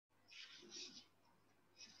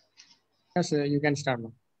Yes, you can start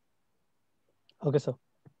now. Okay, sir.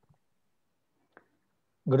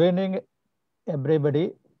 Good evening,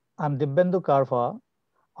 everybody. I'm Dibbendu Karfa.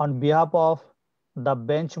 On behalf of the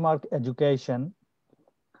Benchmark Education,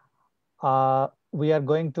 we are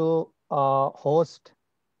going to host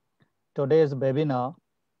today's webinar,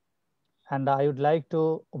 and I would like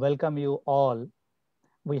to welcome you all.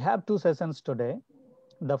 We have two sessions today.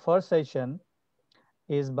 The first session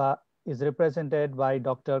is represented by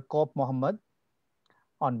Dr. Kaup Mohamed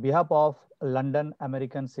on behalf of London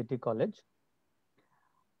American City College.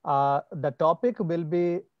 The topic will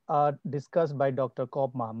be discussed by Dr.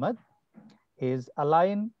 Kaup Mohamed is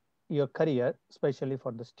align your career, especially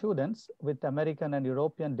for the students with American and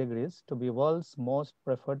European degrees to be world's most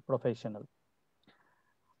preferred professional.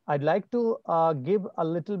 I'd like to give a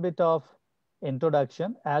little bit of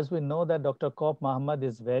introduction. As we know that Dr. Kaup Mohamed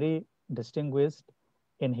is very distinguished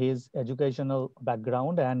in his educational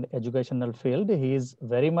background and educational field. He is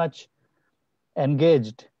very much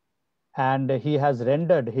engaged and he has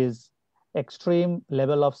rendered his extreme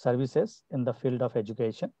level of services in the field of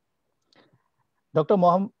education. Dr.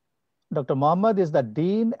 Mohamed is the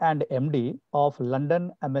Dean and MD of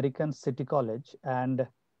London American City College and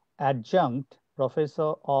adjunct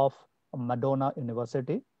professor of Madonna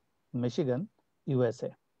University, Michigan,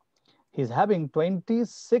 USA. He's having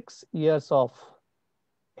 26 years of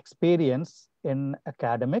experience in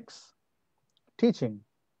academics, teaching,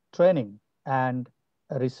 training, and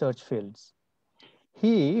research fields.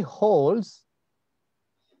 He holds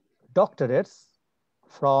doctorates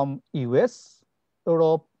from US,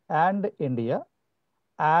 Europe, and India.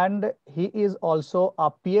 And he is also a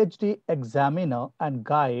PhD examiner and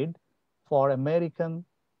guide for American,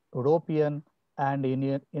 European, and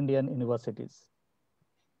Indian universities.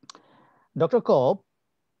 Dr. Kaup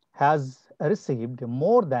has received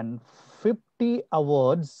more than 50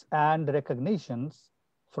 awards and recognitions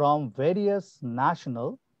from various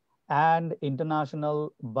national and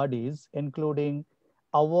international bodies, including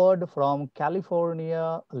award from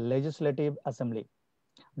California Legislative Assembly.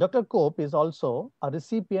 Dr. Kaup is also a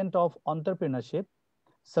recipient of entrepreneurship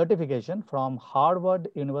certification from Harvard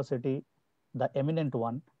University, the eminent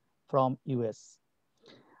one from US.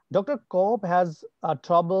 Dr. Kaup has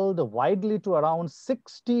traveled widely to around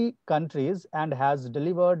 60 countries and has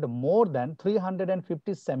delivered more than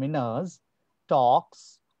 350 seminars,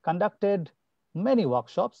 talks, conducted many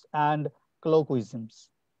workshops and colloquiums,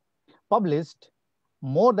 published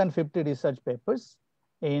more than 50 research papers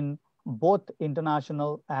in both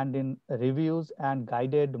international and in reviews, and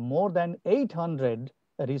guided more than 800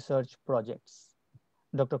 research projects.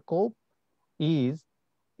 Dr. Kaup is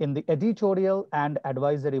in the editorial and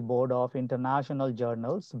advisory board of international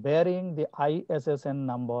journals bearing the ISSN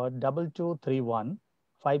number 2231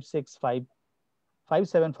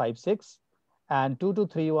 5756 and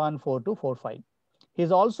 22314245. He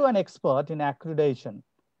is also an expert in accreditation.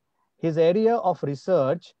 His area of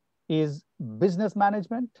research is business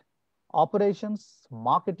management, operations,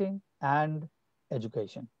 marketing, and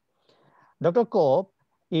education. Dr. Kaup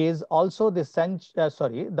is also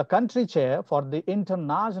the country chair for the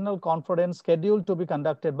international conference scheduled to be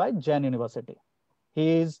conducted by Jain University.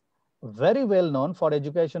 He is very well known for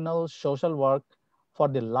educational social work for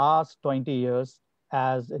the last 20 years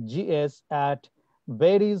as GS at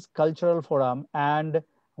Barry's Cultural Forum and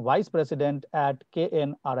Vice President at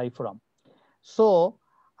KNRI Forum. So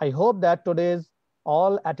I hope that today's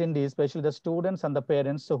all attendees, especially the students and the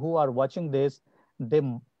parents who are watching this, they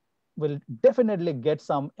will definitely get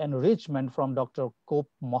some enrichment from Dr. Kaup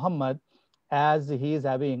Mohamed, as he is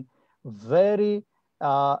having very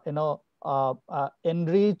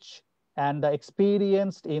enriched and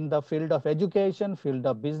experienced in the field of education, field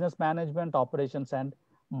of business management, operations, and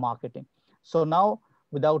marketing. So now,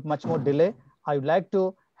 without much more delay, I would like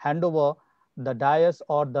to hand over the dais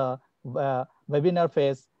or the webinar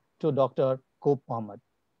phase to Dr. Kaup Mohamed.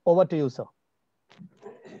 Over to you, sir.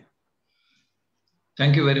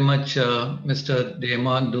 Thank you very much, Mr.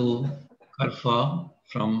 Demandu Karfa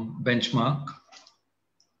from Benchmark.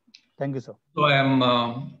 Thank you, sir. So I am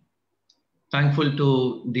thankful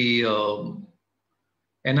to the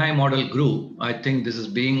NI model group. I think this is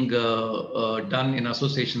being done in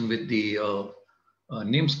association with the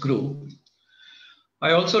NIMS group.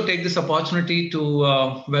 I also take this opportunity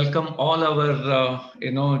to welcome all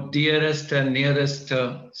our dearest and nearest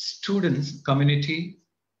students community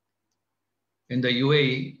in the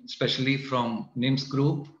UAE, especially from NIMS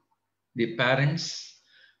group, the parents.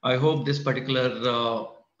 I hope this particular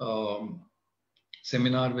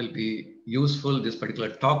seminar will be useful. This particular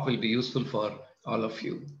talk will be useful for all of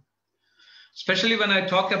you. especially when I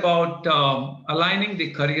talk about aligning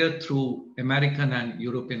the career through American and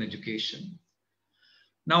European education.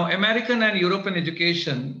 Now, American and European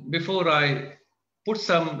education, before I put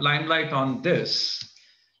some limelight on this,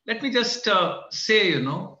 let me just say,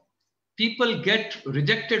 people get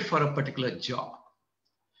rejected for a particular job.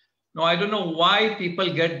 Now, I don't know why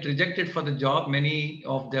people get rejected for the job. Many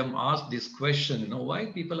of them ask this question, why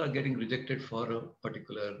people are getting rejected for a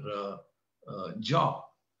particular job.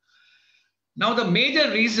 Now, the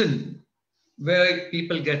major reason where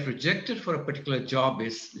people get rejected for a particular job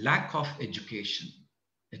is lack of education.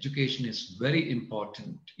 Education is very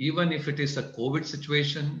important, even if it is a COVID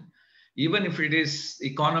situation, even if it is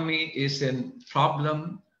economy is in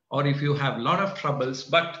problem, or if you have a lot of troubles,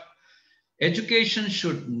 but education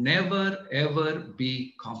should never, ever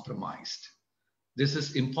be compromised. This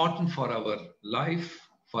is important for our life,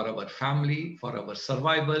 for our family, for our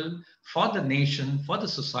survival, for the nation, for the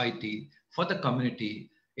society, for the community,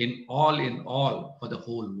 in all, for the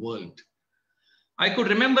whole world. I could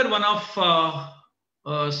remember one of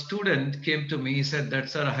a student came to me, he said that,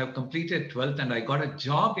 sir, I have completed 12th and I got a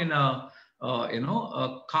job in a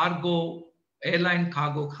airline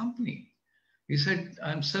cargo company. He said,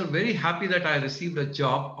 I'm, sir, very happy that I received a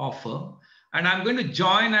job offer and I'm going to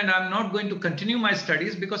join and I'm not going to continue my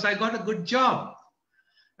studies because I got a good job.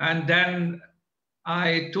 And then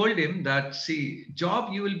I told him that, see,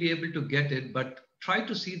 job, you will be able to get it, but try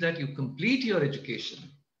to see that you complete your education.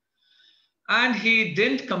 And he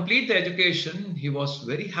didn't complete the education. He was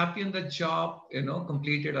very happy in the job,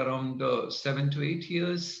 completed around 7 to 8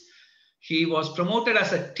 years. He was promoted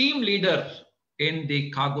as a team leader in the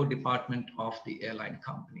cargo department of the airline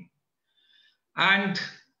company. And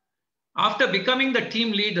after becoming the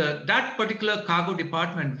team leader, that particular cargo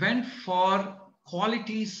department went for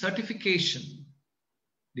quality certification.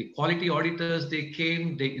 The quality auditors, they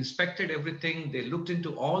came, they inspected everything, they looked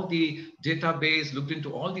into all the database, looked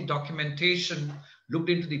into all the documentation, looked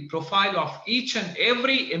into the profile of each and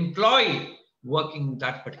every employee working in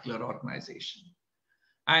that particular organization.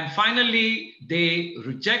 And finally, they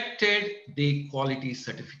rejected the quality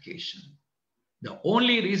certification. The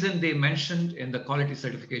only reason they mentioned in the quality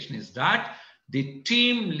certification is that the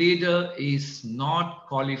team leader is not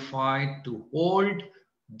qualified to hold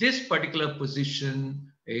this particular position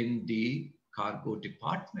in the cargo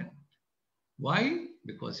department. Why?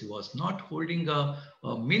 Because he was not holding a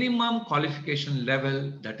minimum qualification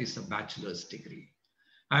level, that is a bachelor's degree.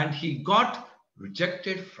 And he got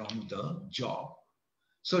rejected from the job.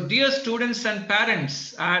 So dear students and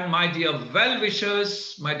parents and my dear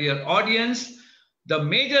well-wishers, my dear audience, the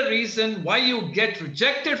major reason why you get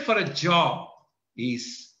rejected for a job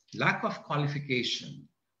is lack of qualification,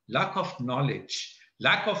 lack of knowledge,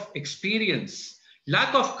 lack of experience,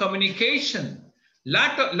 lack of communication,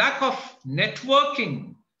 lack of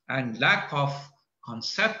networking, and lack of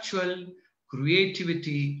conceptual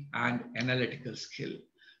creativity and analytical skill.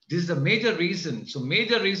 This is the major reason. So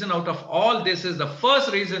major reason out of all this is the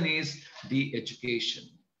first reason is the education.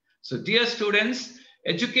 So dear students,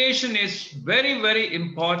 education is very, very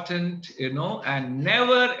important, and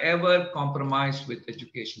never ever compromise with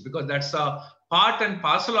education, because that's a part and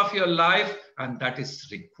parcel of your life and that is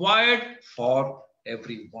required for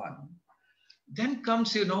everyone. Then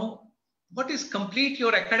comes, what is complete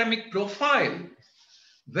your academic profile?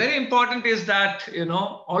 Very important is that,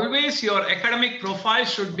 always your academic profile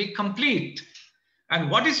should be complete. And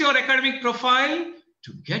what is your academic profile?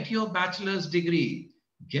 To get your bachelor's degree,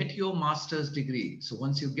 get your master's degree. So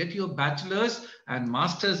once you get your bachelor's and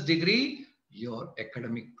master's degree, your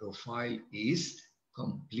academic profile is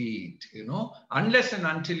complete, unless and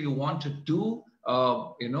until you want to do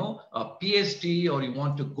a PhD, or you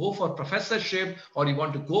want to go for professorship, or you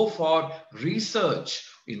want to go for research.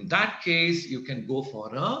 In that case, you can go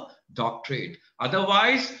for a doctorate.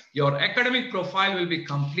 Otherwise, your academic profile will be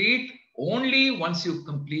complete only once you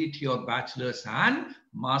complete your bachelor's and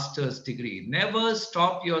master's degree. Never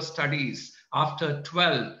stop your studies after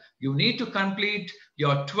 12. You need to complete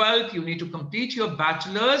your 12th, you need to complete your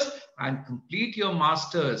bachelor's and complete your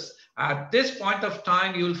master's. At this point of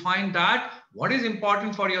time, you will find that what is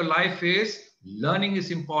important for your life is learning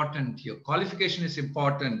is important, your qualification is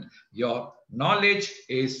important, your knowledge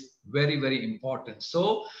is very, very important.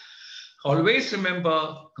 So always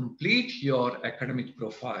remember, complete your academic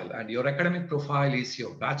profile, and your academic profile is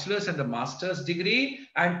your bachelor's and the master's degree,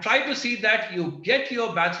 and try to see that you get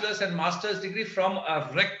your bachelor's and master's degree from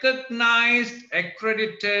a recognized,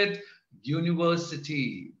 accredited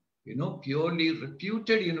university. Purely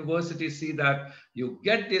reputed universities. See that you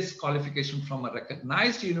get this qualification from a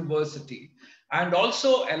recognized university. And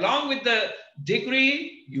also along with the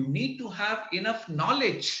degree, you need to have enough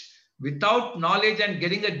knowledge. Without knowledge and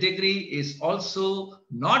getting a degree is also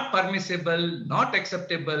not permissible, not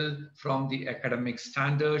acceptable from the academic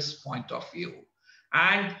standards point of view.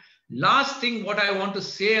 And last thing what I want to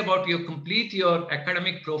say about you complete your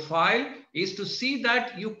academic profile is to see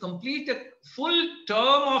that you complete a full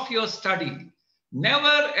term of your study.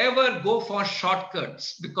 Never ever go for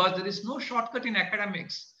shortcuts, because there is no shortcut in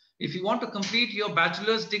academics. If you want to complete your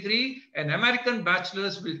bachelor's degree, an American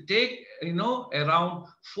bachelor's will take, around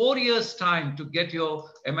 4 years time to get your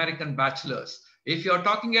American bachelor's. If you're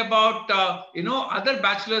talking about, other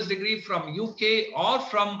bachelor's degree from UK or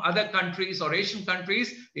from other countries or Asian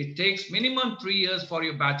countries, it takes minimum 3 years for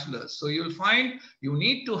your bachelor's. So you'll find you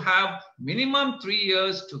need to have minimum 3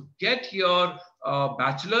 years to get your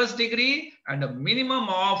bachelor's degree and a minimum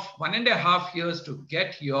of 1.5 years to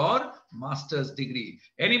get your master's degree.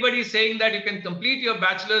 Anybody saying that you can complete your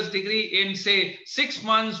bachelor's degree in say 6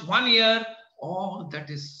 months, 1 year, all that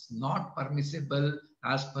is not permissible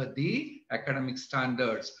as per the academic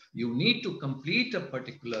standards. You need to complete a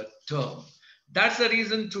particular term. That's the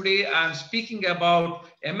reason today I'm speaking about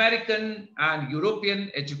American and European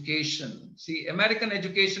education. See, American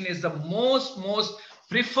education is the most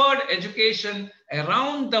preferred education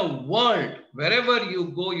around the world. Wherever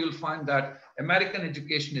you go, you'll find that American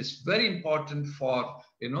education is very important for,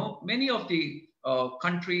 many of the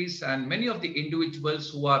countries and many of the individuals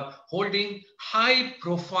who are holding high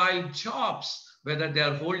profile jobs, whether they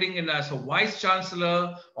are holding it as a vice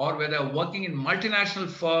chancellor or whether working in multinational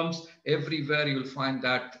firms. Everywhere you'll find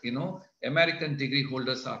that, American degree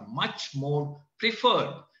holders are much more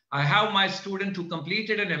preferred. I have my student who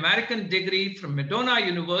completed an American degree from Madonna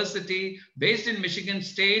University based in Michigan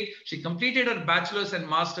State. She completed her bachelor's and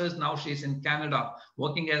master's. Now she's in Canada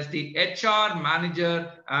working as the HR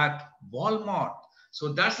manager at Walmart.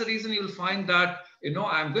 So that's the reason you'll find that,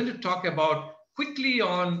 I'm going to talk about quickly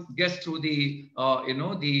on get through the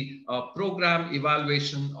program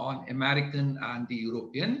evaluation on American and the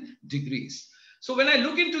European degrees. So when I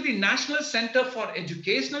look into the National Center for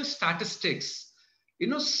Educational Statistics,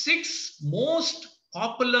 6 most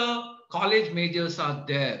popular college majors are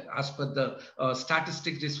there as per the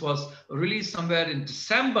statistics. This was released somewhere in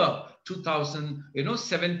December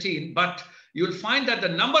 2017, but you'll find that the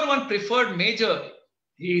 #1 preferred major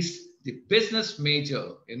is the business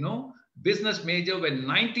major. Business major, when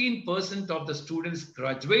 19% of the students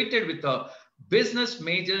graduated with a business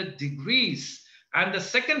major degrees. And the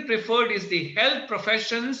second preferred is the health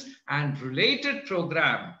professions and related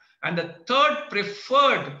program. And the third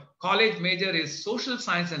preferred college major is social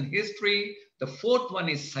science and history. The fourth one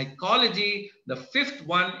is psychology. The fifth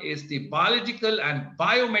one is the biological and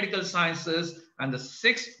biomedical sciences. And the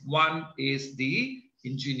sixth one is the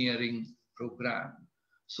engineering program.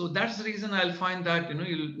 So that's the reason I'll find that,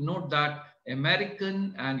 you'll note that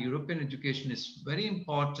American and European education is very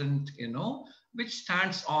important, which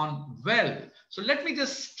stands on well. So let me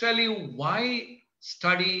just tell you why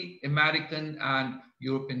study American and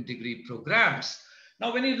European degree programs.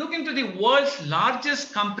 Now, when you look into the world's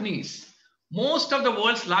largest companies, most of the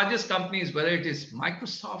world's largest companies, whether it is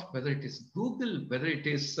Microsoft, whether it is Google, whether it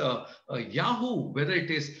is Yahoo, whether it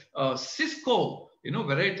is Cisco,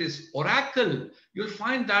 whether it is Oracle, you'll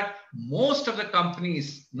find that most of the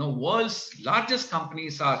companies, world's largest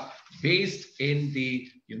companies are based in the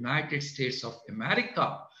United States of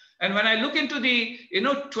America. And when I look into the,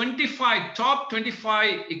 top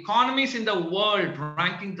 25 economies in the world,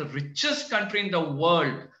 ranking the richest country in the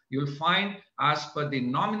world, you'll find as per the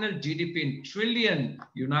nominal GDP in trillion,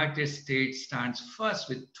 United States stands first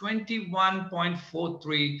with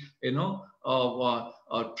 $21.43,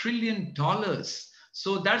 trillion dollars.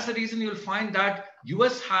 So that's the reason you'll find that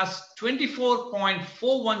US has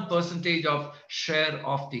 24.41% of share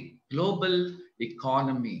of the global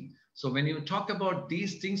economy. So when you talk about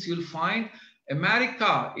these things, you'll find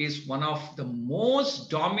America is one of the most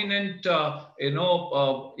dominant,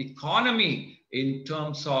 economy in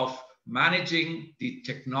terms of managing the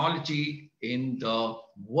technology in the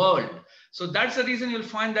world. So that's the reason you'll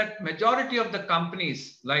find that majority of the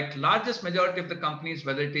companies, like largest majority of the companies,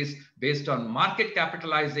 whether it is based on market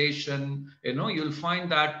capitalization, you'll find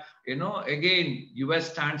that, again, US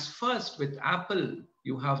stands first with Apple.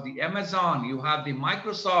 You have the Amazon, you have the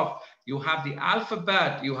Microsoft, you have the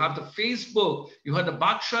Alphabet, you have the Facebook, you have the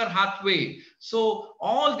Berkshire Hathaway. So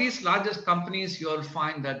all these largest companies, you'll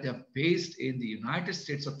find that they're based in the United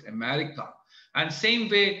States of America. And same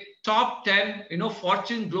way, top 10,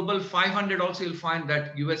 Fortune Global 500 also you'll find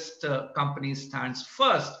that US companies stands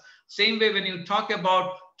first. Same way when you talk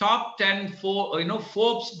about top 10 for,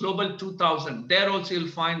 Forbes Global 2000. There also you'll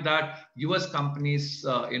find that US companies,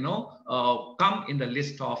 come in the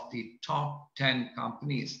list of the top 10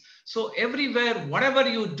 companies. So everywhere, whatever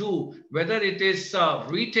you do, whether it is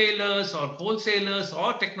retailers or wholesalers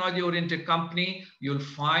or technology-oriented company, you'll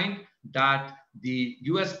find that the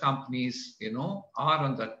US companies, are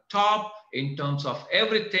on the top in terms of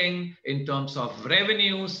everything, in terms of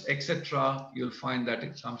revenues, etc. You'll find that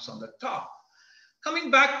it comes on the top. Coming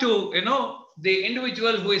back to, the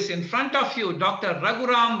individual who is in front of you, Dr.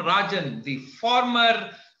 Raghuram Rajan, the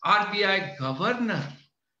former RBI governor.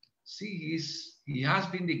 See, he has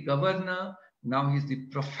been the governor, now he's the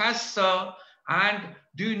professor. And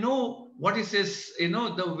do you know what is his,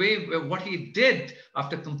 the way, what he did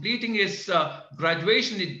after completing his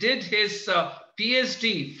graduation? He did his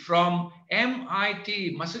PhD from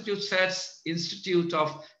MIT, Massachusetts Institute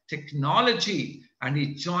of Technology, and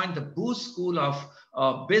he joined the Booth School of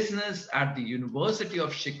Business at the University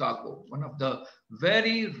of Chicago. One of the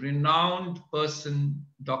very renowned person,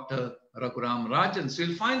 Dr. Raghuram Rajan. So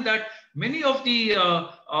you'll find that many of the,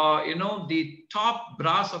 the top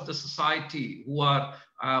brass of the society who are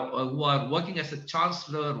working as a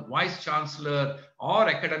chancellor, vice chancellor, or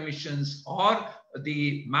academicians, or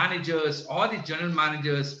the managers, or the general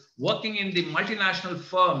managers working in the multinational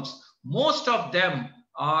firms, most of them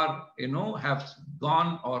are, have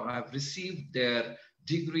gone or have received their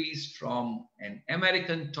degrees from an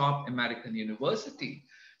top American university.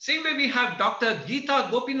 Same way we have Dr. Geeta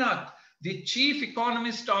Gopinath, the chief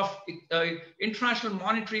economist of International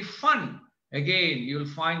Monetary Fund. Again, you'll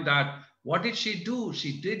find that what did she do?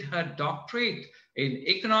 She did her doctorate in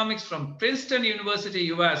economics from Princeton University,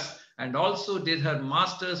 US, and also did her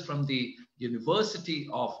master's from the University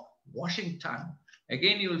of Washington.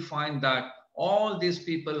 Again, you will find that all these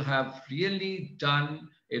people have really done,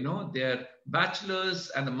 their bachelor's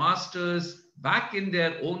and the master's back in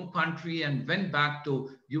their own country and went back to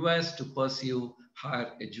US to pursue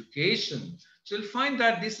higher education. So you'll find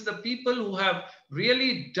that these are the people who have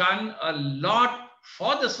really done a lot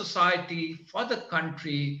for the society, for the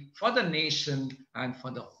country, for the nation, and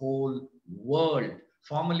for the whole world.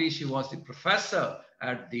 Formerly, she was the professor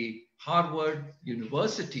at the Harvard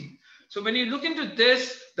University. So when you look into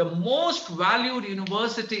this, the most valued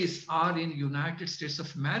universities are in United States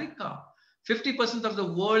of America. 50% of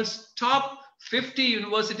the world's top 50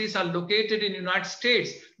 universities are located in United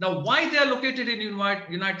States. Now, why they are located in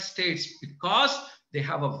United States? Because they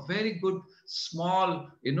have a very good small,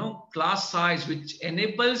 class size, which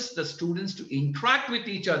enables the students to interact with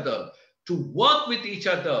each other, to work with each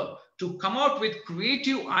other, to come out with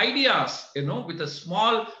creative ideas, with a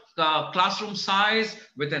small classroom size,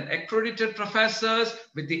 with an accredited professors,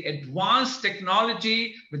 with the advanced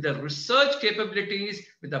technology, with the research capabilities,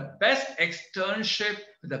 with the best externship,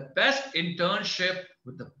 with the best internship,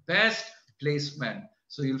 with the best placement.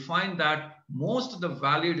 So you'll find that most of the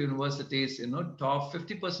valued universities, top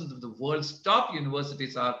 50% of the world's top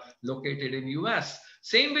universities are located in US.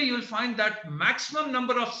 Same way you'll find that maximum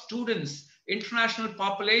number of students, international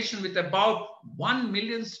population with about 1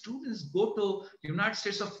 million students go to United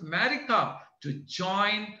States of America to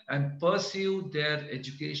join and pursue their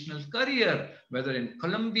educational career, whether in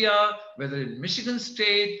Columbia, whether in Michigan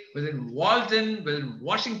State, whether in Walden, whether in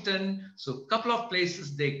Washington. So a couple of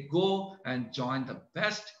places they go and join the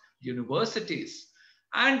best universities.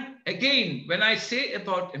 And again, when I say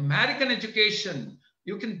about American education,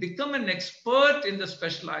 you can become an expert in the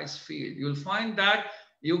specialized field. You'll find that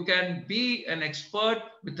you can be an expert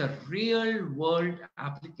with a real world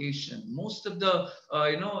application. Most of the,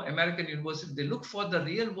 American universities, they look for the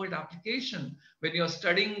real world application. When you're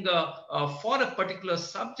studying for a particular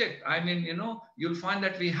subject, you'll find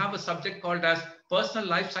that we have a subject called as personal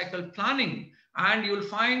life cycle planning. And you'll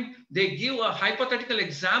find they give a hypothetical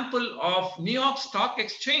example of New York Stock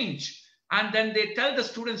Exchange. And then they tell the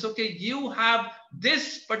students, okay, you have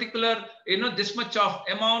this particular, this much of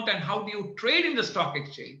amount, and how do you trade in the stock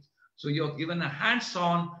exchange? So you're given a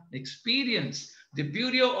hands-on experience. The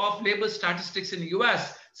Bureau of Labor Statistics in the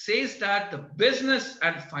US says that the business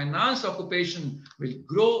and finance occupation will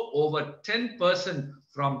grow over 10%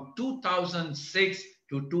 from 2006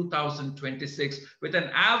 to 2026, with an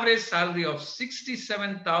average salary of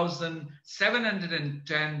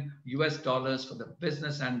 $67,710 US for the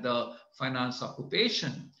business and the finance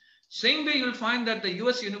occupation. Same way you'll find that the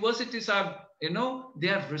US universities are, they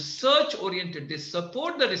are research oriented. They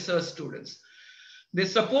support the research students. They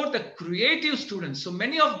support the creative students. So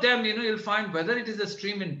many of them, you'll find whether it is a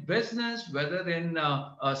stream in business, whether in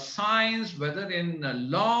science, whether in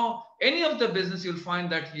law, any of the business, you'll find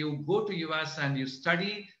that you go to US and you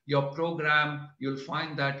study your program, you'll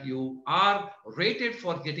find that you are rated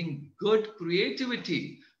for getting good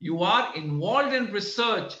creativity. You are involved in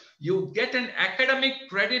research. You get an academic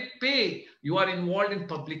credit pay. You are involved in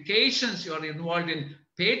publications. You are involved in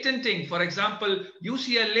patenting. For example,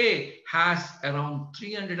 UCLA has around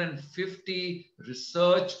 350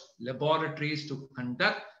 research laboratories to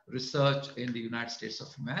conduct research in the United States of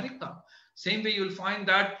America. Same way, you'll find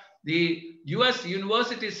that the US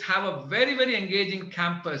universities have a very, very engaging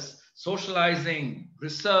campus, socializing,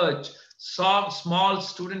 research, small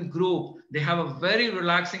student group. They have a very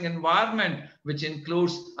relaxing environment, which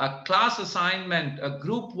includes a class assignment, a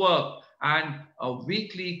group work, and a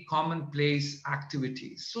weekly commonplace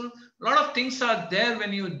activities. So a lot of things are there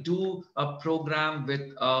when you do a program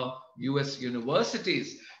with US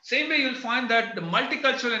universities. Same way, you'll find that the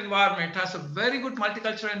multicultural environment has a very good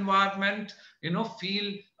multicultural environment.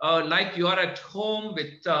 Feel like you are at home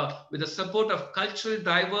with the support of cultural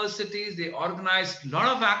diversities. They organize a lot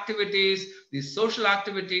of activities, these social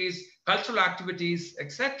activities, cultural activities,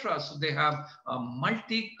 etc. So they have a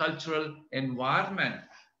multicultural environment.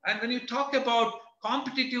 And when you talk about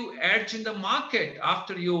competitive edge in the market,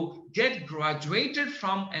 after you get graduated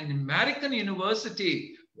from an American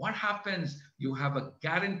university, what happens? You have a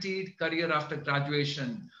guaranteed career after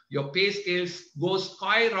graduation. Your pay scales go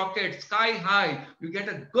skyrocket, sky high. You get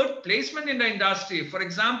a good placement in the industry. For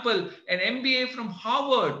example, an MBA from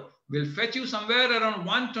Harvard will fetch you somewhere around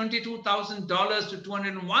 $122,000 to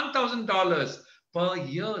 $201,000 per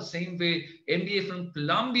year. Same way, MBA from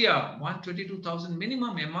Columbia, $122,000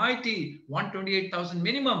 minimum. MIT, $128,000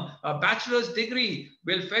 minimum. A bachelor's degree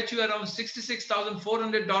will fetch you around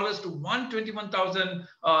 $66,400 to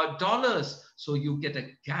 $121,000. So you get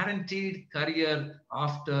a guaranteed career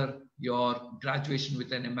after your graduation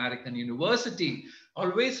with an American university.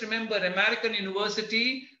 Always remember, American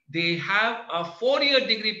university, they have a 4-year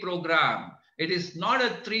degree program. It is not a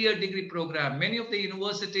 3-year degree program. Many of the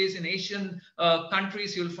universities in Asian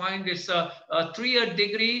countries, you'll find it's a 3-year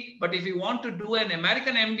degree. But if you want to do an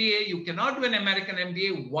American MBA, you cannot do an American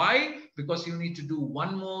MBA. Why? Because you need to do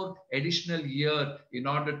one more additional year in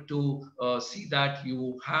order to see that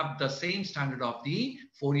you have the same standard of the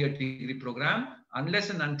 4-year degree program,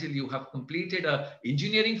 unless and until you have completed an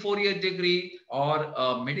engineering 4-year degree or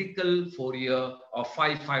a medical 4-year or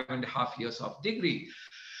 5.5 years of degree.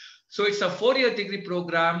 So it's a 4-year degree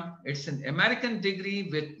program. It's an American degree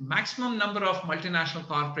with maximum number of multinational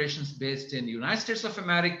corporations based in the United States of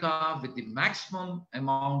America, with the maximum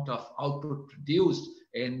amount of output produced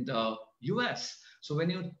in the US. So when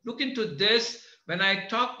you look into this, when I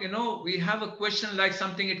talk, we have a question like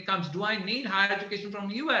something, it comes, do I need higher education from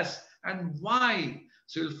US and why?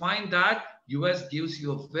 So you'll find that US gives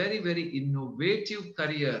you a very, very innovative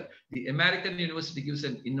career. The American university gives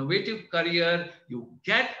an innovative career. You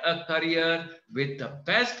get a career with the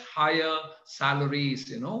best higher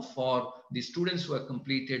salaries, for the students who have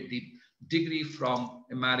completed the degree from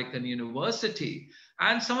American university.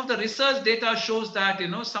 And some of the research data shows that,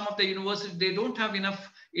 some of the universities, they don't have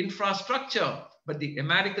enough infrastructure, but the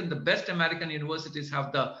best American universities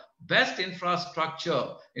have the best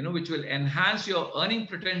infrastructure, which will enhance your earning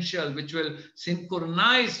potential, which will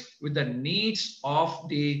synchronize with the needs of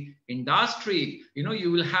the industry.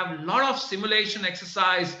 You will have a lot of simulation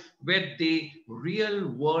exercise with the real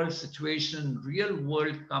world situation, real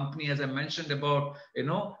world company, as I mentioned about,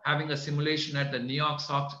 having a simulation at the New York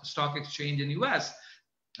Stock Exchange in US.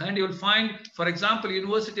 And you'll find, for example,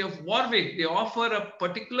 University of Warwick, they offer a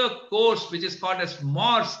particular course which is called as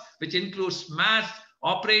MORS, which includes math,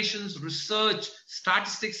 operations, research,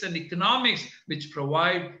 statistics, and economics, which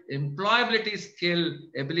provide employability skill,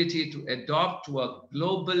 ability to adapt to a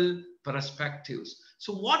global perspectives.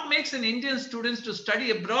 So what makes an Indian students to study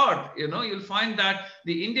abroad? You'll find that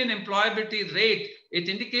the Indian employability rate, it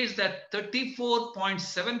indicates that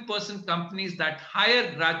 34.7% companies that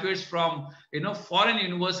hire graduates from, foreign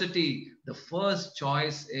university, the first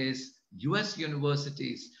choice is US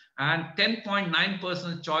universities, and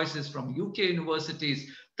 10.9% choices from UK universities.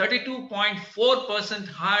 32.4%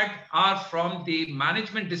 hired are from the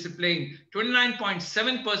management discipline,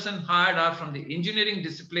 29.7% hired are from the engineering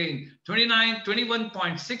discipline,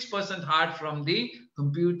 21.6% hired from the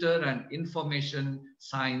computer and information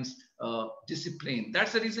science discipline.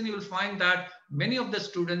 That's the reason you will find that many of the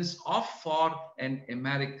students opt for an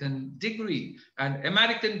American degree. An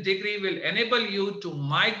American degree will enable you to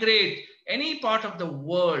migrate any part of the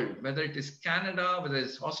world, whether it is Canada, whether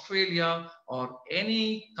it's Australia or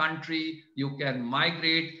any country, you can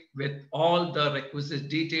migrate with all the requisite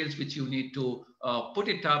details which you need to put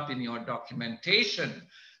it up in your documentation.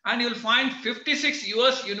 And you'll find 56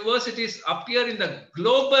 US universities appear in the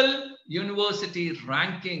global university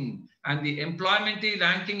ranking. And the employment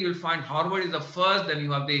ranking, you'll find Harvard is the first, then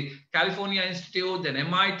you have the California Institute, then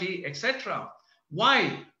MIT, etc.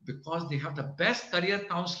 Why? Because they have the best career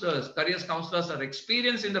counselors. Career counselors are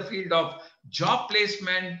experienced in the field of job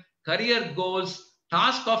placement, career goals,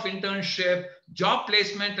 task of internship, job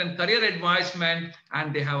placement and career advisement,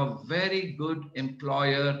 and they have a very good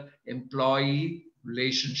employer-employee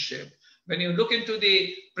relationship. When you look into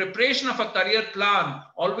the preparation of a career plan,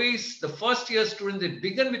 always the first year students, they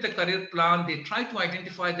begin with a career plan. They try to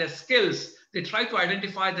identify their skills. They try to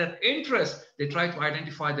identify their interests. They try to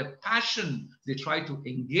identify their passion. They try to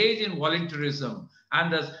engage in volunteerism.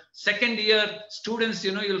 And the second year students,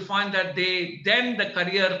 you'll find that then the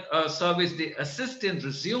career service, they assist in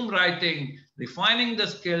resume writing, refining the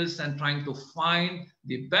skills and trying to find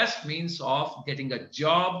the best means of getting a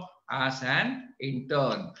job as an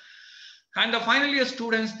intern. And finally,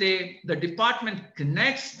 students, the department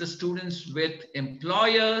connects the students with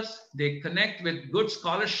employers. They connect with good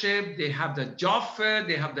scholarship. They have the job fair.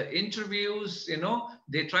 They have the interviews.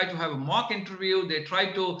 They try to have a mock interview. They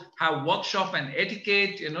try to have workshop and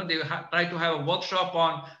etiquette. They try to have a workshop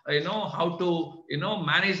on how to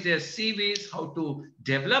manage their CVs, how to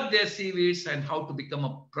develop their CVs, and how to become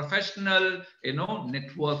a professional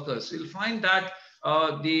networker. So you'll find that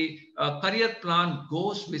the career plan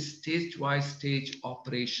goes with stage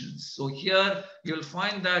operations. So here you'll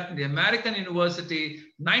find that in the American university,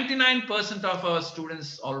 99% of our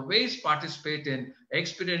students always participate in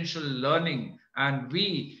experiential learning, and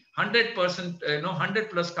we 100%, 100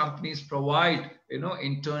 plus companies provide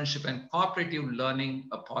internship and cooperative learning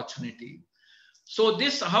opportunity. So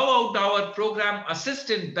how about our program assist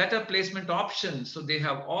in better placement options? So they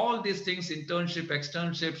have all these things: internship,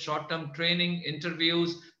 externship, short-term training,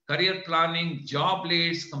 interviews, career planning, job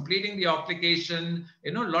leads, completing the application,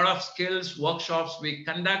 a lot of skills workshops we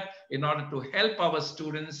conduct in order to help our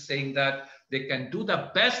students, saying that they can do the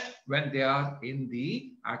best when they are in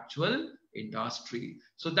the actual industry.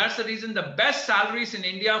 So that's the reason the best salaries in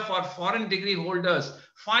India for foreign degree holders,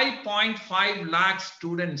 5.5 lakh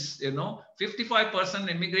students, 55%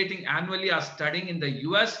 immigrating annually are studying in the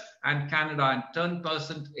US and Canada, and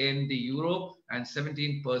 10% in the Europe, and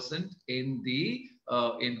 17%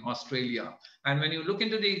 in Australia. And when you look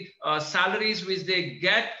into the salaries which they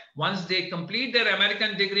get once they complete their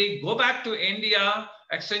American degree, go back to India,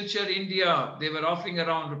 Accenture India, they were offering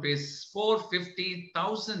around rupees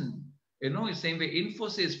 450,000. Same way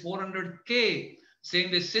Infosys 400K,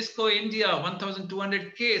 same way Cisco India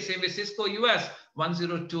 1,200K, same way Cisco US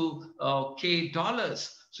 $102K.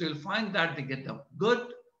 So you'll find that they get a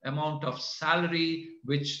good amount of salary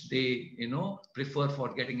which they prefer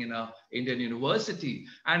for getting in a Indian university.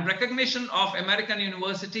 And recognition of American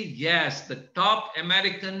university, yes, the top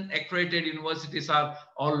American accredited universities are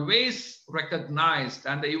always recognized,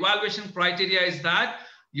 and the evaluation criteria is that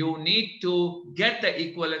you need to get the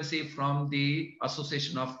equivalency from the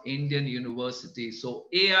Association of Indian Universities. So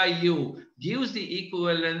AIU gives the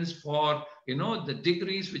equivalence for the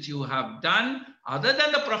degrees which you have done, other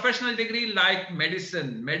than the professional degree like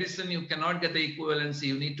medicine. Medicine, you cannot get the equivalency.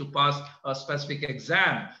 You need to pass a specific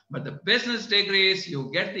exam. But the business degrees,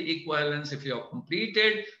 you get the equivalence if you have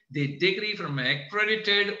completed the degree from an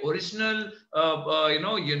accredited original,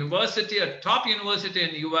 university, a top university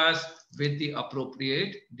in US, with the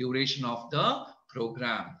appropriate duration of the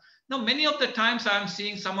program. Now, many of the times I'm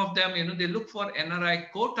seeing some of them, they look for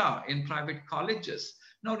NRI quota in private colleges.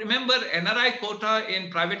 Now, remember, NRI quota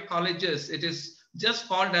in private colleges, it is just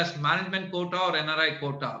called as management quota or NRI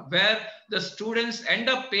quota, where the students end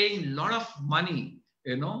up paying a lot of money.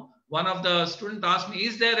 One of the students asked me,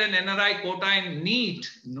 is there an NRI quota in NEET?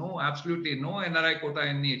 No, absolutely no NRI quota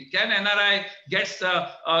in NEET. Can NRI get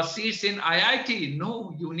seats in IIT?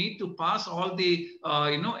 No, you need to pass all the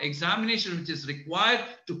examination which is required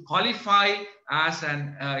to qualify as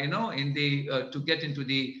an to get into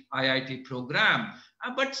the IIT program.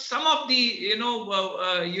 But some of the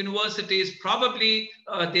universities probably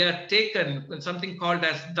they are taken something called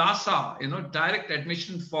as DASA, direct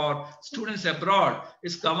admission for students abroad,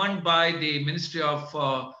 is governed by the Ministry of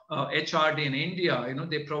HRD in India.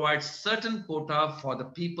 They provide certain quota for the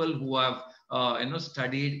people who have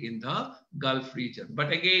studied in the Gulf region.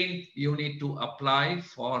 But again, you need to apply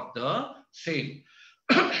for the same.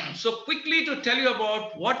 So quickly to tell you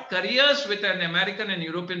about what careers with an American and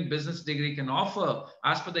European business degree can offer.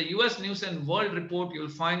 As per the US News and World Report, you'll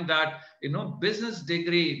find that, business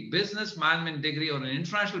degree, business management degree, or an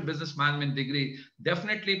international business management degree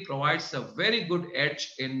definitely provides a very good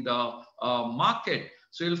edge in the market.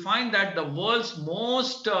 So you'll find that the world's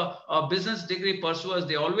most business degree pursuers,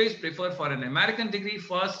 they always prefer for an American degree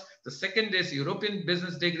first. The second is European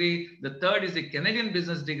business degree. The third is the Canadian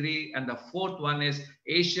business degree. And the fourth one is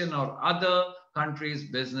Asian or other countries'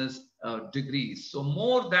 business degrees. So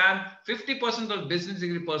more than 50% of business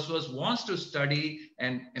degree pursuers wants to study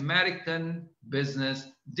an American business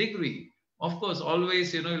degree. Of course,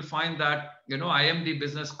 always, you'll find that, IMD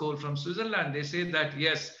Business School from Switzerland, they say that,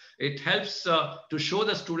 yes, it helps to show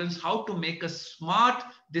the students how to make a smart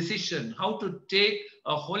decision, how to take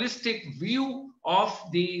a holistic view of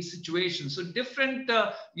the situation. So different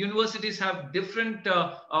universities have different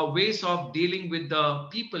ways of dealing with the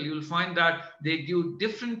people. You'll find that they give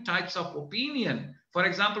different types of opinion. For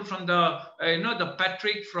example, from the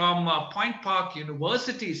Patrick from Point Park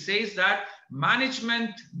University says that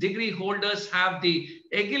management degree holders have the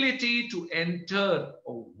ability to enter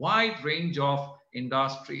a wide range of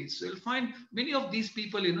industries. So you'll find many of these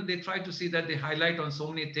people, they try to see that they highlight on so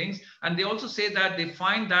many things. And they also say that they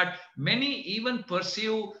find that many even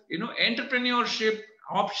pursue, entrepreneurship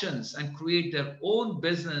options and create their own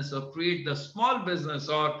business or create the small business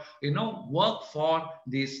or work for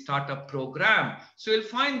the startup program. So you'll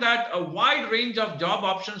find that a wide range of job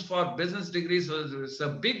options for business degrees. So it's a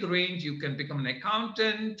big range. You can become an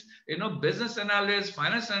accountant, business analyst,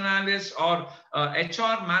 finance analyst, or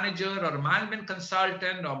HR manager, or a management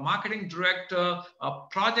consultant, or marketing director, a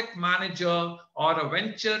project manager, or a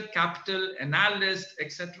venture capital analyst,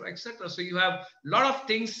 etc., etc. So you have a lot of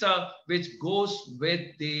things which goes with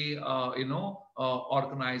the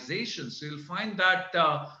organization. So you'll find that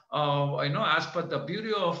as per the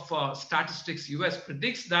Bureau of Statistics US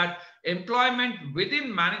predicts that employment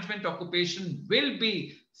within management occupation will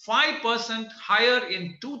be 5% higher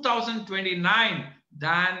in 2029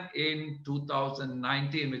 than in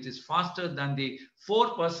 2019, which is faster than the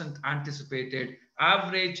 4% anticipated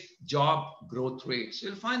average job growth rate. So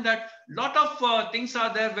you'll find that a lot of things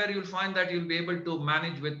are there where you'll find that you'll be able to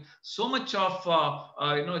manage with so much of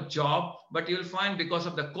job, but you'll find because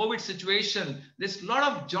of the COVID situation, there's a lot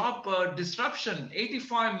of job disruption.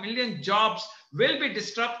 85 million jobs will be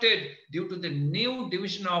disrupted due to the new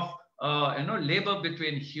division of labor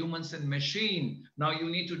between humans and machine. Now you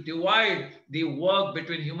need to divide the work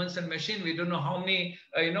between humans and machine. We don't know how many,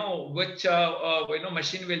 which,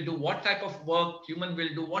 machine will do what type of work, human will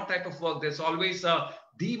do what type of work. There's always a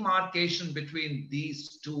demarcation between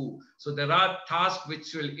these two. So there are tasks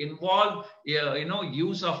which will involve,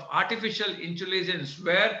 use of artificial intelligence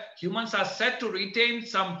where humans are set to retain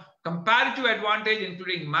some comparative advantage,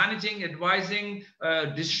 including managing, advising,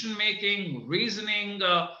 decision-making, reasoning,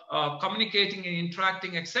 communicating and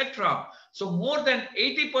interacting, etc. So more than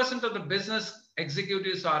 80% of the business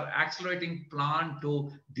executives are accelerating plan to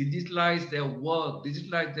digitalize their work,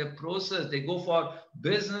 digitalize their process. They go for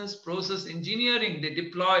business process engineering. They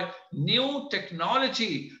deploy new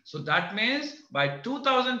technology. So that means by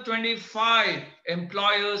 2025,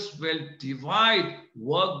 employers will divide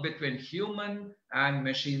work between human and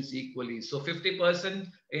machines equally. So 50%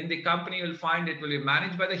 in the company will find it will be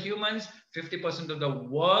managed by the humans. 50% of the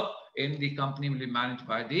work in the company will be managed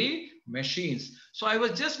by the machines. So I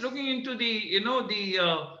was just looking into the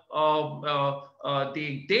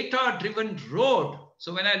data-driven road.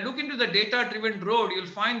 So when I look into the data-driven road, you'll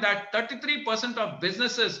find that 33% of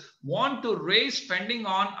businesses want to raise spending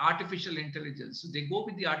on artificial intelligence. So they go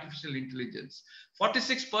with the artificial intelligence.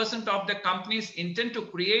 46% of the companies intend to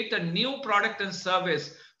create a new product and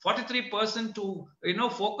service. 43% to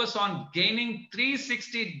focus on gaining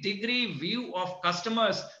 360-degree view of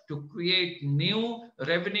customers to create new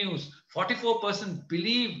revenues. 44%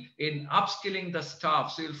 believe in upskilling the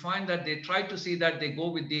staff. So you'll find that they try to see that they go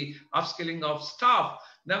with the upskilling of staff.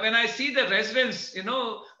 Now, when I see the residents,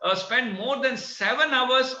 spend more than 7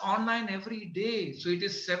 hours online every day. So it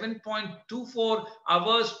is 7.24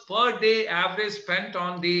 hours per day average spent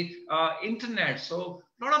on the internet. So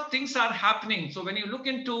a lot of things are happening. So when you look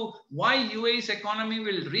into why UAE's economy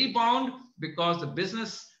will rebound, because the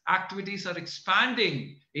business activities are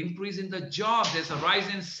expanding, increase in the job, there's a rise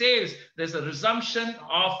in sales, there's a resumption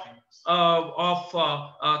of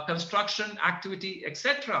construction activity,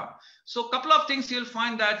 etc. So a couple of things you'll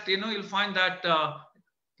find that, the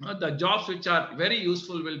jobs which are very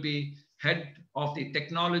useful will be head of the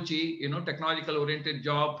technology, technological oriented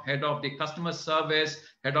job, head of the customer service,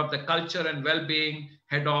 head of the culture and well-being,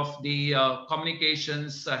 head of the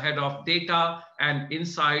communications, head of data and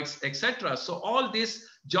insights, etc. So all these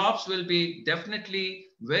jobs will be definitely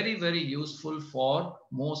very, very useful for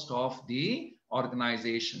most of the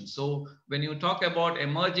organizations. So when you talk about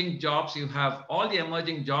emerging jobs, you have all the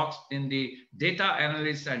emerging jobs in the data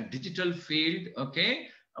analyst and digital field, okay?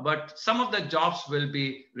 But some of the jobs will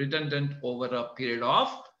be redundant over a period of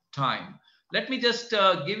time. Let me just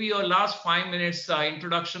give you a last 5 minutes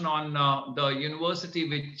introduction on the university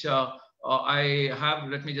which I have.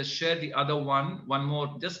 Let me just share the other one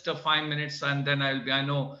more, just 5 minutes, and then I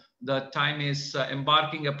know the time is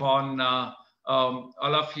embarking upon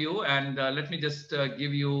all of you, and let me just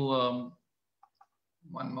give you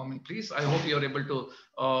one moment, please. I hope you're able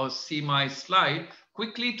to see my slide.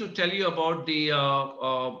 Quickly to tell you about the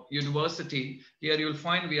university. Here you'll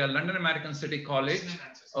find we are London American City College.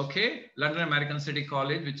 Okay, London American City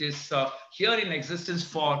College, which is here in existence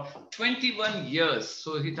for 21 years.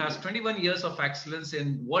 So it has 21 years of excellence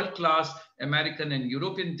in world-class American and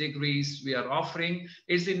European degrees we are offering.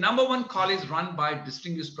 It's the #1 college run by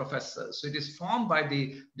distinguished professors. So it is formed by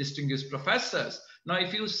the distinguished professors. Now,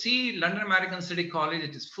 if you see London American City College,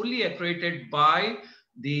 it is fully accredited by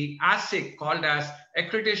the LACC, called as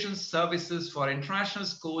Accreditation Services for International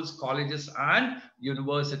Schools, Colleges and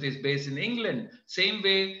Universities, based in England. Same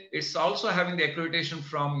way, it's also having the accreditation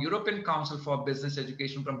from European Council for Business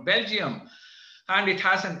Education from Belgium. And it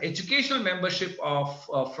has an educational membership of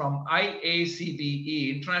from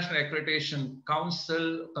IACBE, International Accreditation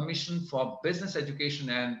Council Commission for Business Education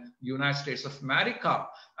and United States of America.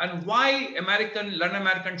 And why London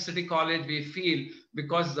American City College, we feel,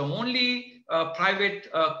 because the only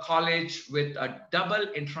private college with a double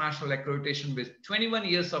international accreditation with 21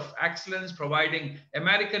 years of excellence, providing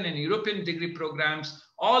American and European degree programs.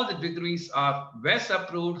 All the degrees are WES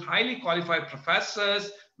approved, highly qualified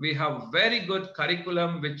professors. We have very good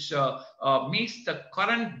curriculum which meets the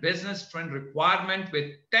current business trend requirement,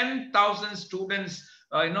 with 10,000 students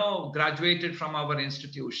graduated from our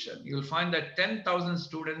institution. You'll find that 10,000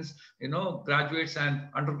 students, graduates and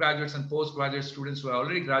undergraduates and postgraduate students who are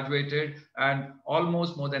already graduated, and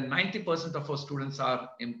almost more than 90% of our students are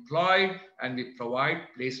employed, and we provide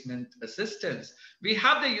placement assistance. We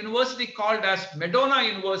have the university called as Madonna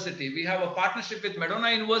University. We have a partnership with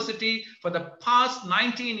Madonna University for the past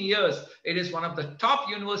 19 years. It is one of the top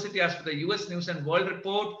universities as per the US News and World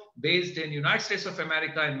Report, based in United States of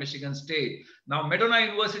America in Michigan State. Now, Madonna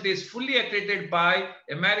University is fully accredited by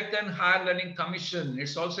American Higher Learning Commission.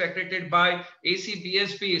 It's also accredited by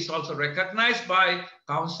ACBSP. It's also recognized by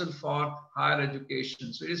Council for Higher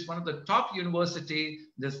Education. So it is one of the top university.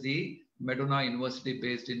 This is the Madonna University,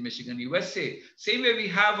 based in Michigan, USA. Same way, we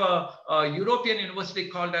have a European university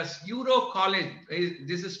called as Euro College.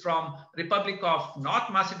 This is from Republic of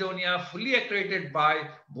North Macedonia, fully accredited by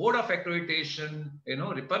Board of Accreditation,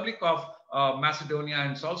 Republic of Macedonia,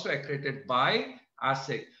 and it's also accredited by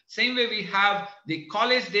ASIC. Same way, we have the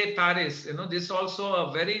Collège de Paris. This is also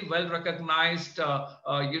a very well recognized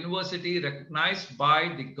university, recognized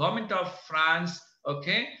by the government of France,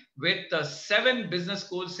 okay, with 7 business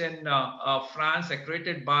schools in France,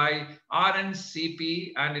 accredited by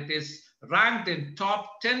RNCP, and it is ranked in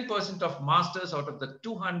top 10% of masters out of the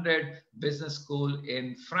 200 business school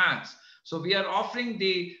in France. So we are offering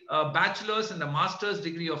the bachelor's and the master's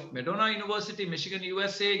degree of Madonna University, Michigan,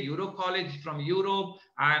 USA, Euro College from Europe,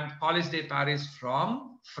 and Collège de Paris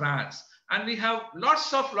from France. And we have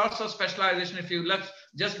lots of specialization. If you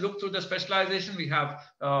just look through the specialization, we have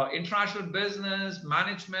international business,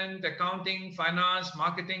 management, accounting, finance,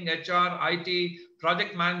 marketing, HR, IT,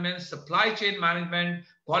 project management, supply chain management,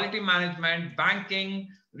 quality management, banking,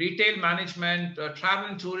 retail management, travel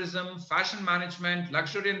and tourism, fashion management,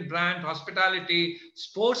 luxury and brand, hospitality,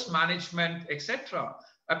 sports management, etc.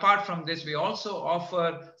 Apart from this, we also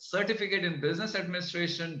offer certificate in business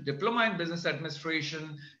administration, diploma in business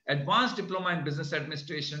administration, advanced diploma in business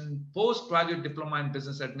administration, postgraduate diploma in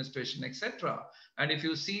business administration, etc. And if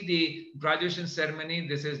you see the graduation ceremony,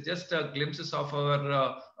 this is just a glimpses of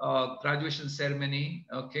our graduation ceremony,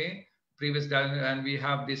 okay? And we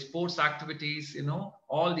have the sports activities,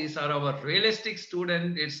 all these are our realistic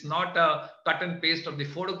student. It's not a cut and paste of the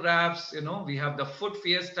photographs. We have the food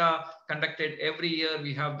fiesta conducted every year.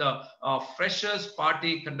 We have the freshers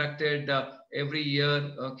party conducted every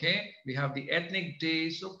year. Okay, we have the ethnic day.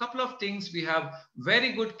 So a couple of things. We have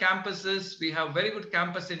very good campuses. We have very good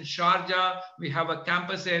campus in Sharjah. We have a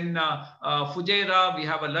campus in Fujairah. We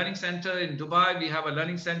have a learning center in Dubai. We have a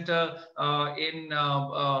learning center in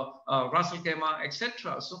Ras Al Khaimah,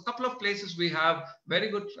 etc. So a couple of places we have very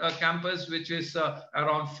good campus, which is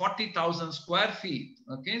around 40,000 square feet.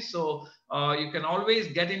 Okay, so you can always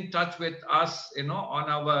get in touch with us, on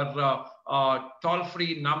our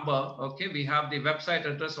toll-free number. Okay, we have the website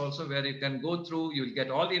address also where you can go through. You'll get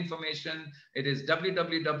all the information. It is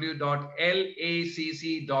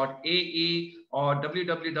www.lacc.ae or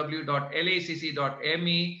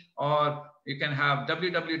www.lacc.me, or you can have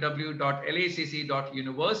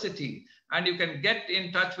www.lacc.university, and you can get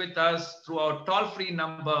in touch with us through our toll-free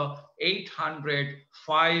number 800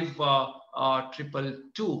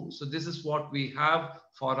 5222. So this is what we have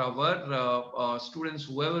for our students,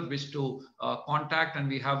 whoever wish to contact, and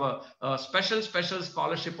we have a special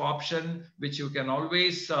scholarship option which you can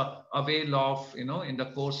always avail of, in the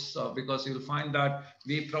course, because you'll find that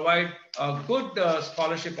we provide a good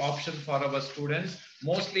scholarship option for our students.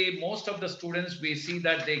 Most of the students, we see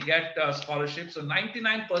that they get scholarships. So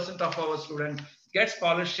 99% of our students get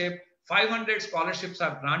scholarship. 500 scholarships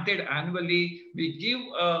are granted annually. We give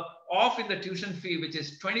off in the tuition fee, which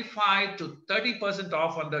is 25 to 30%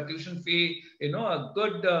 off on the tuition fee, a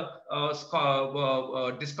good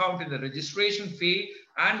discount in the registration fee.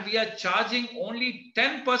 And we are charging only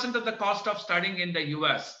 10% of the cost of studying in the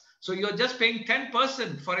US. So you're just paying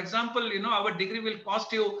 10%. For example, our degree will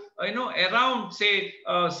cost you, around say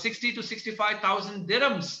 60 to 65,000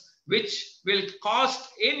 dirhams, which will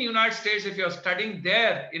cost in United States, if you're studying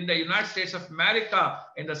there in the United States of America,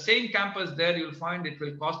 in the same campus there, you'll find it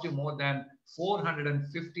will cost you more than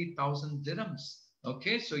 450,000 dirhams.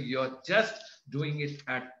 Okay, so you're just doing it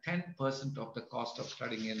at 10% of the cost of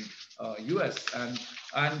studying in US. And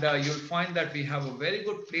you'll find that we have a very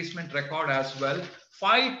good placement record as well.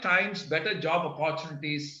 5 times better job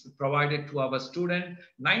opportunities provided to our student.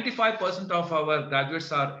 95% of our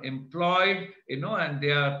graduates are employed, and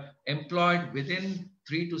they are employed within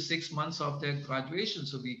 3 to 6 months of their graduation.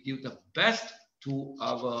 So we give the best to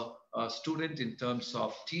our student in terms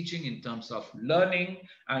of teaching, in terms of learning,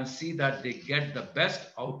 and see that they get the best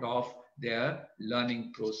out of their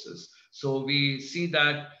learning process. So we see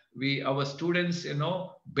that our students,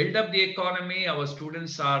 build up the economy. Our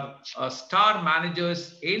students are star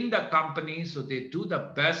managers in the company, so they do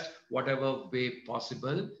the best whatever way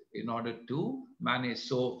possible in order to manage.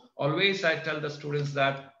 So always I tell the students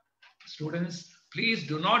that, students, please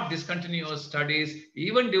do not discontinue your studies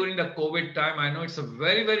even during the COVID time. I know it's a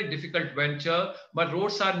very, very difficult venture, but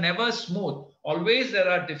roads are never smooth. Always there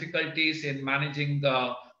are difficulties in managing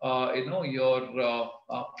the your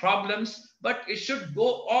problems, but it should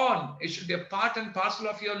go on. It should be a part and parcel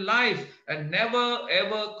of your life, and never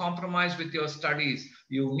ever compromise with your studies.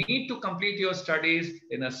 You need to complete your studies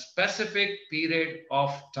in a specific period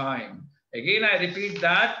of time. Again, I repeat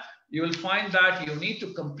that you will find that you need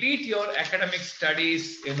to complete your academic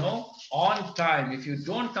studies, on time. If you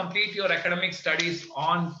don't complete your academic studies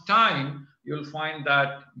on time, you'll find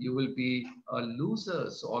that you will be a loser.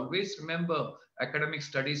 So always remember, academic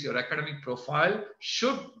studies, your academic profile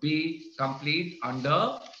should be complete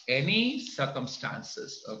under any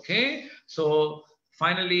circumstances. Okay. So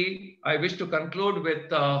finally, I wish to conclude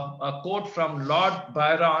with a quote from Lord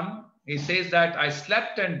Byron. He says that, I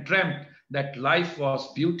slept and dreamt that life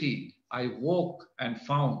was beauty. I woke and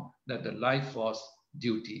found that the life was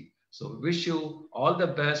duty. So wish you all the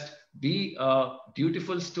best. Be a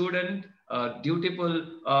dutiful student, a dutiful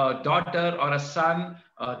daughter or a son,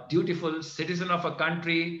 a dutiful citizen of a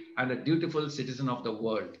country, and a dutiful citizen of the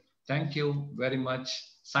world. Thank you very much.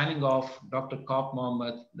 Signing off, Dr. Kaup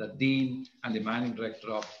Mohamed, the Dean and the Managing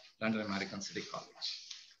Director of London American City College.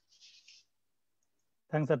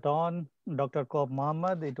 Thanks a ton, Dr. Kaup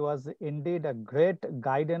Mohamed. It was indeed a great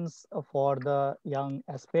guidance for the young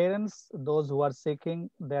aspirants, those who are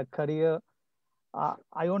seeking their career.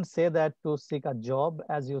 I won't say that to seek a job,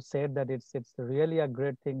 as you said, that it's really a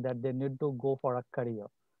great thing that they need to go for a career.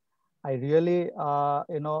 I really,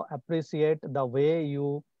 appreciate the way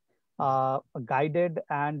you guided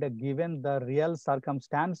and given the real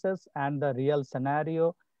circumstances and the real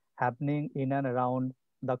scenario happening in and around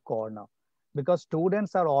the corner. Because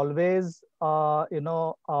students are always,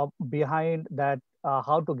 behind that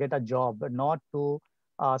how to get a job, not to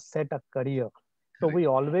set a career. So we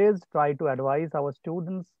always try to advise our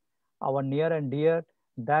students, our near and dear,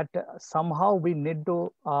 that somehow we need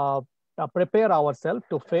to prepare ourselves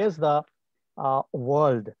to face the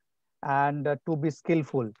world and to be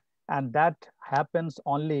skillful. And that happens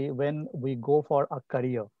only when we go for a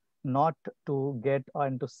career, not to get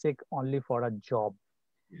and to seek only for a job.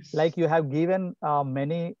 Yes. Like you have given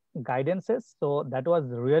many guidances. So that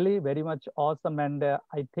was really very much awesome. And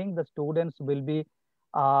I think the students will be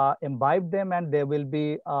imbibe them, and they will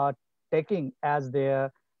be taking as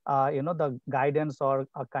their, the guidance or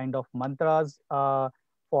a kind of mantras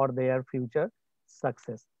for their future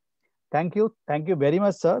success. Thank you. Thank you very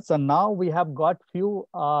much, sir. So now we have got few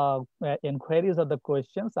inquiries of the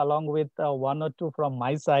questions along with one or two from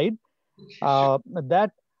my side.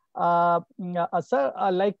 That, sir,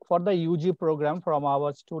 like for the UG program from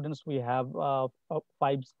our students, we have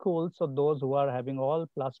 5 schools. So those who are having all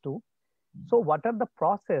 +2. So what are the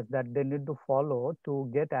process that they need to follow to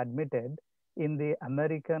get admitted in the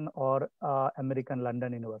American or American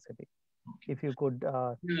London University? If you could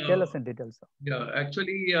tell us in detail, sir. Yeah,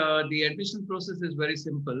 actually, the admission process is very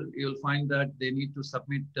simple. You'll find that they need to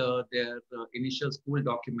submit their initial school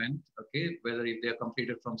document, okay, whether if they're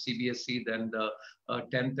completed from CBSE, then the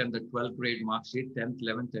 10th and the 12th grade mark sheet, 10th,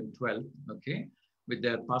 11th, and 12th, okay, with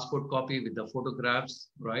their passport copy, with the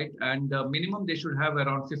photographs, right? And minimum, they should have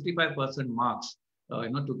around 55% marks,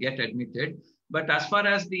 to get admitted. But as far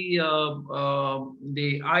as the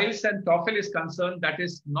IELTS and TOEFL is concerned, that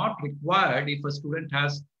is not required if a student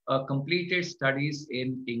has completed studies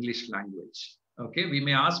in English language. Okay, we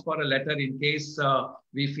may ask for a letter in case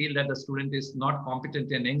we feel that the student is not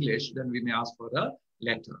competent in English, then we may ask for a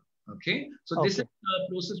letter. Okay, so this is the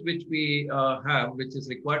process which we have, which is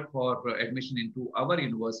required for admission into our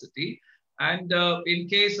university. And in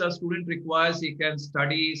case a student requires, he can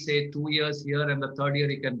study, say, 2 years here, and the 3rd year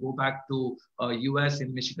he can go back to US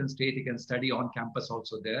in Michigan State. He can study on campus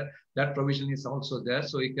also there. That provision is also there.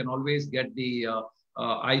 So he can always get the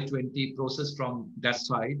I-20 process from that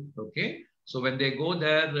side. Okay. So when they go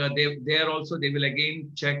there, they will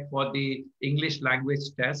again check for the English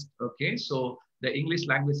language test. Okay. So the English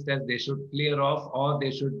language test they should clear off, or they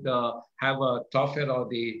should have a TOEFL or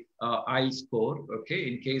the IELTS score, okay,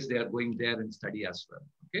 in case they are going there and study as well.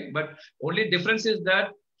 Okay, but only difference is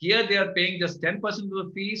that here they are paying just 10% of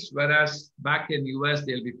the fees, whereas back in US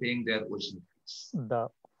they'll be paying their original fees. The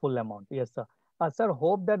full amount, yes, sir. Sir,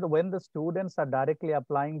 hope that when the students are directly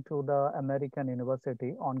applying to the American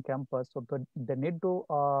university on campus, so they need to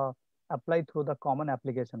apply through the common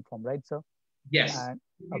application form, right, sir? Yes. And,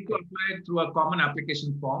 you need to apply through a common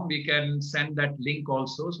application form. We can send that link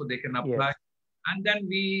also, so they can apply. Yes. And then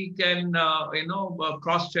we can,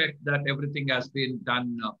 cross-check that everything has been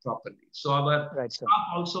done properly. So our staff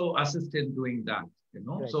also assist in doing that,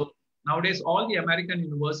 So nowadays, all the American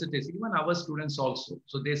universities, even our students also,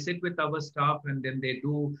 so they sit with our staff and then they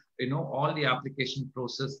do, all the application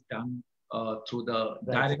process done through the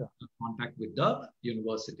direct contact with the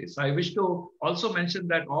universities. I wish to also mention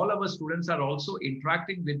that all our students are also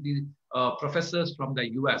interacting with the professors from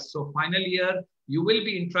the US. So final year, you will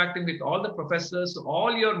be interacting with all the professors.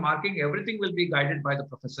 All your marking, everything will be guided by the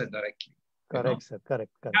professor directly. Correct, sir.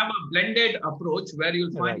 Correct. Have a blended approach where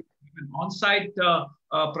you'll find an on-site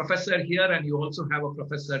professor here, and you also have a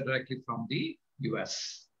professor directly from the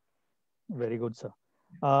US. Very good, sir.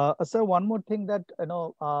 Sir, one more thing that,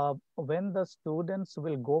 when the students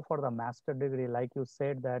will go for the master degree, like you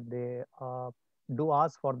said, that they do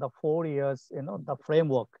ask for the 4 years, the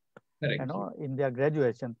framework, in their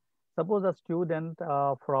graduation. Suppose a student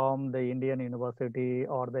from the Indian university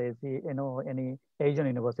or the any Asian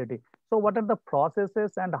university. So what are the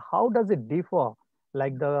processes and how does it differ,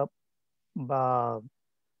 like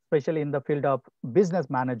especially in the field of business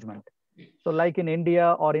management? So like in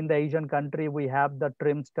India or in the Asian country, we have the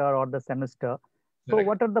trimester or the semester. So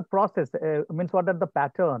what are the process, what are the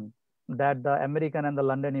pattern that the American and the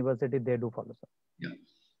London University, they do follow, sir? Yeah.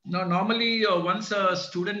 Now, normally, once a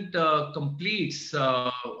student completes say,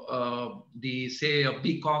 a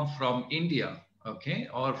BCom from India, okay,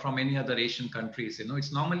 or from any other Asian countries,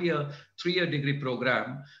 it's normally a 3-year degree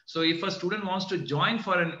program. So if a student wants to join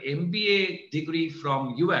for an MBA degree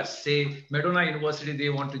from US, say Madonna University, they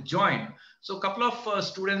want to join. So a couple of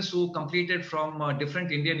students who completed from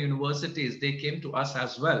different Indian universities, they came to us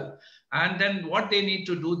as well. And then what they need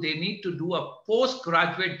to do, they need to do a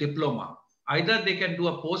postgraduate diploma. Either they can do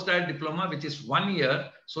a postgraduate diploma, which is 1 year,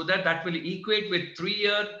 so that will equate with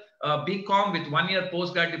 3-year BCom with 1 year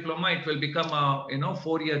postgrad diploma. It will become a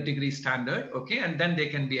 4-year degree standard, okay, and then they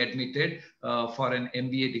can be admitted for an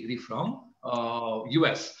MBA degree from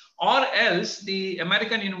US. Or else the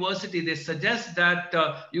American university, they suggest that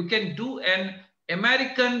you can do an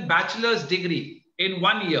American bachelor's degree in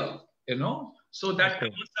 1 year, so that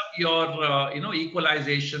covers up your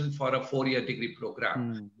equalization for a 4-year degree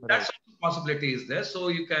program. That's possibility is there. So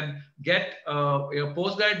you can get your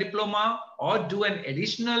postgrad diploma or do an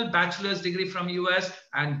additional bachelor's degree from US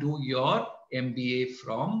and do your MBA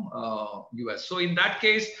from US. So in that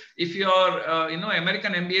case, if your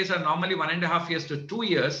American MBAs are normally 1.5 years to 2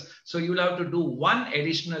 years, so you'll have to do one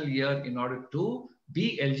additional year in order to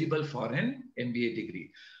be eligible for an MBA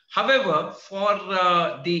degree. However, for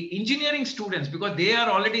the engineering students, because they are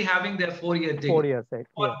already having their 4-year degree, 4 years,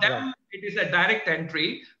 for yeah, them right. it is a direct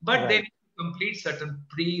entry, but they Right. need to complete certain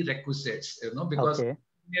prerequisites, because Okay.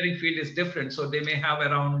 engineering field is different. So they may have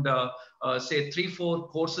around, say, 3-4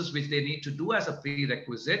 courses which they need to do as a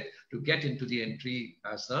prerequisite to get into the entry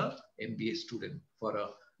as a MBA student for a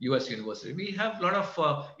US university. We have a lot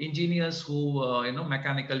of engineers who,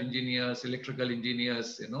 mechanical engineers, electrical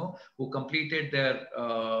engineers, who completed their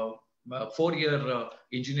 4-year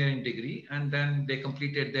engineering degree, and then they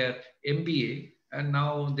completed their MBA, and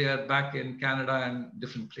now they are back in Canada and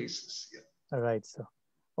different places. Yeah. Right, sir.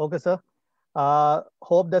 Okay, sir.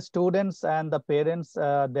 Hope the students and the parents,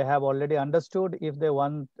 they have already understood. If they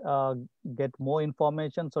want get more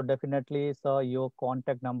information, so definitely, sir, your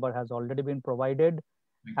contact number has already been provided.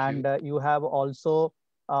 Thank And you. you have also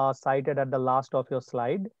cited at the last of your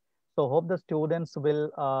slide. So hope the students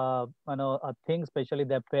will think, especially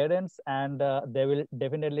their parents, and they will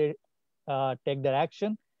definitely take their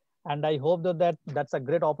action. And I hope that that's a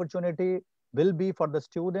great opportunity will be for the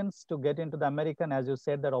students to get into the American. As you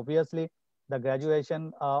said, that obviously the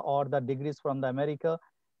graduation or the degrees from the America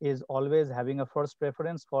is always having a first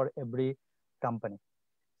preference for every company.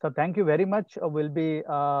 So thank you very much. We'll be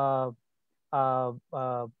uh, uh,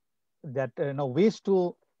 that wish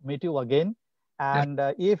to meet you again. And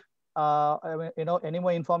if any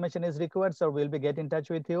more information is required, so we'll be get in touch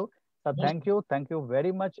with you. So thank you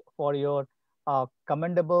very much for your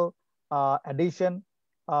commendable addition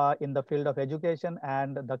in the field of education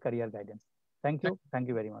and the career guidance. Thank you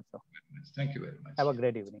very much, sir. Thank you very much. Have a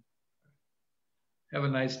great evening. Have a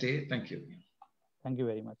nice day. Thank you. Thank you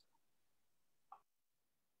very much.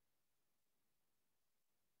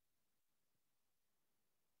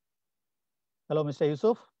 Hello, Mr.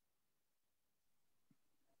 Yusuf.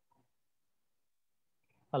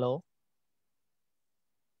 Hello.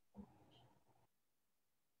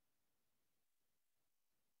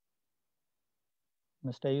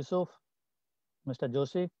 Mr. Yusuf, Mr.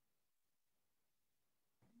 Joshi.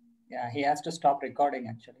 Yeah, he has to stop recording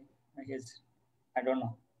actually. I don't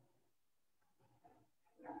know.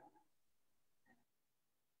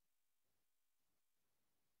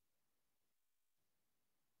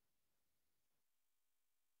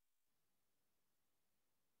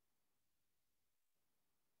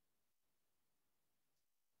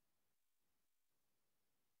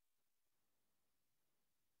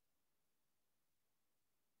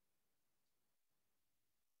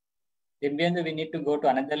 We need to go to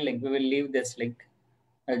another link. We will leave this link.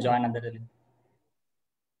 I'll join another link.